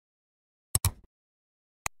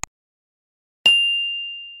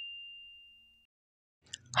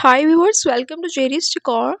Hi viewers, welcome to Jaeri's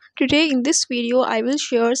Decor. Today in this video I will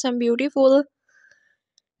share some beautiful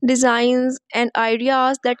designs and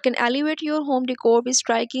ideas that can elevate your home decor with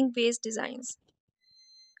striking vase designs.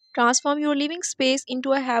 Transform your living space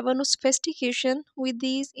into a heaven of sophistication with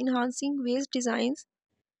these enhancing vase designs.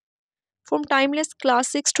 From timeless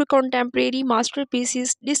classics to contemporary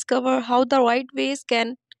masterpieces, discover how the right vase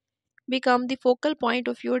can become the focal point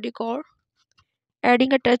of your decor,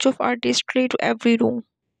 adding a touch of artistry to every room.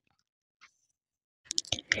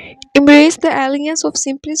 Embrace the elegance of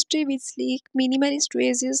simplicity with sleek, minimalist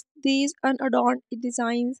vases. These unadorned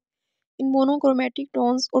designs in monochromatic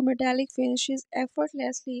tones or metallic finishes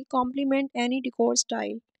effortlessly complement any decor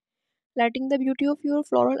style, letting the beauty of your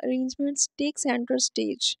floral arrangements take center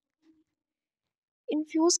stage.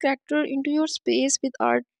 Infuse character into your space with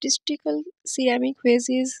artistical ceramic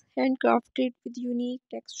vases handcrafted with unique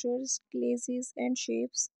textures, glazes, and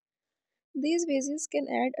shapes. These vases can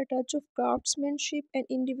add a touch of craftsmanship and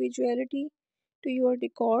individuality to your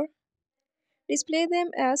decor. Display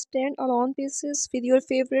them as stand-alone pieces with your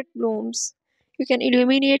favorite blooms. You can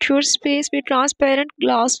illuminate your space with transparent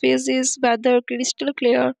glass vases, whether crystal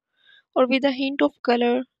clear or with a hint of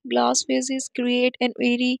color. Glass vases create an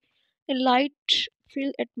airy and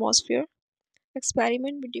light-filled atmosphere.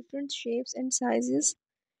 Experiment with different shapes and sizes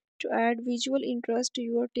to add visual interest to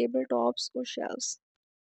your tabletops or shelves.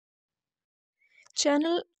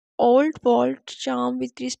 Channel old vault charm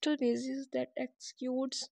with crystal vases that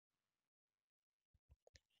exudes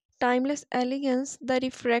timeless elegance. The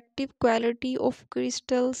refractive quality of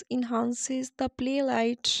crystals enhances the play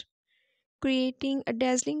light, creating a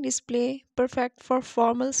dazzling display perfect for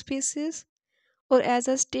formal spaces or as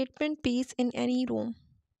a statement piece in any room.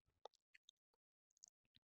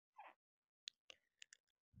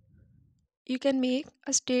 You can make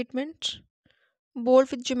a statement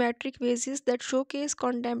bold with geometric vases that showcase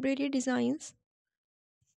contemporary designs.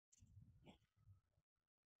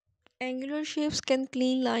 Angular shapes can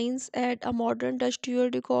clean lines, add a modern touch to your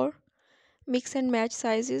decor. Mix and match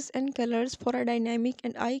sizes and colors for a dynamic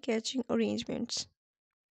and eye-catching arrangements.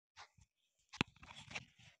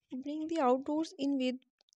 Bring the outdoors in with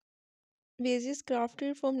vases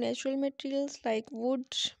crafted from natural materials like wood,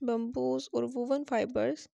 bamboos, or woven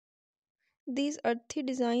fibers. These earthy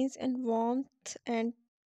designs and warmth and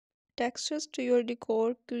textures to your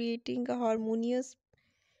decor, creating a harmonious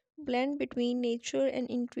blend between nature and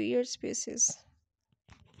interior spaces.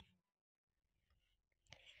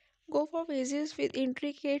 Go for vases with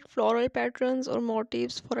intricate floral patterns or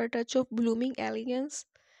motifs for a touch of blooming elegance.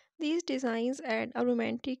 These designs add a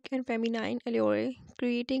romantic and feminine allure,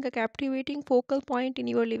 creating a captivating focal point in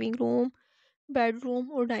your living room, bedroom,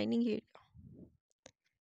 or dining area.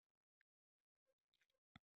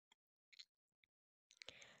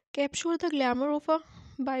 Capture the glamour of a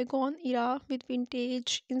bygone era with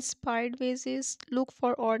vintage inspired vases. Look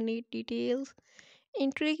for ornate details,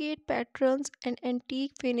 intricate patterns, and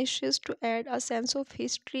antique finishes to add a sense of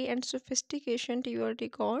history and sophistication to your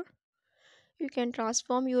decor. You can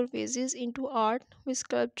transform your vases into art with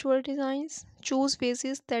sculptural designs. Choose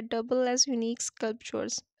vases that double as unique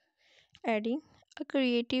sculptures, adding a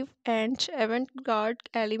creative and avant garde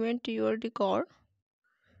element to your decor.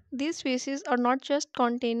 These vases are not just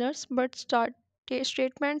containers but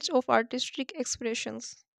statements of artistic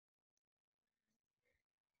expressions.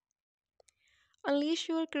 Unleash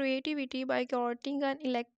your creativity by curating an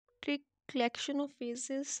electric collection of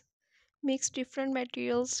vases. Mix different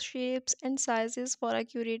materials, shapes, and sizes for a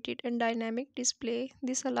curated and dynamic display.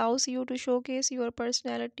 This allows you to showcase your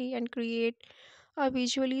personality and create a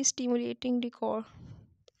visually stimulating decor.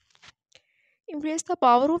 Embrace the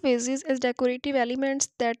power of vases as decorative elements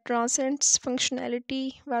that transcends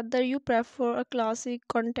functionality, whether you prefer a classic,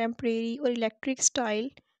 contemporary, or electric style.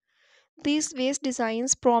 These vase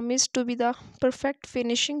designs promise to be the perfect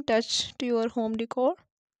finishing touch to your home decor.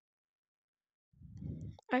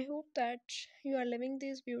 I hope that you are loving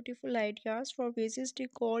these beautiful ideas for vases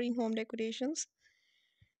decor in home decorations.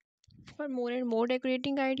 For more and more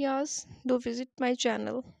decorating ideas, do visit my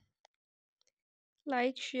channel.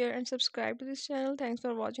 Like, share, and subscribe to this channel. Thanks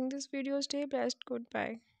for watching this video. Stay blessed.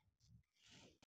 Goodbye.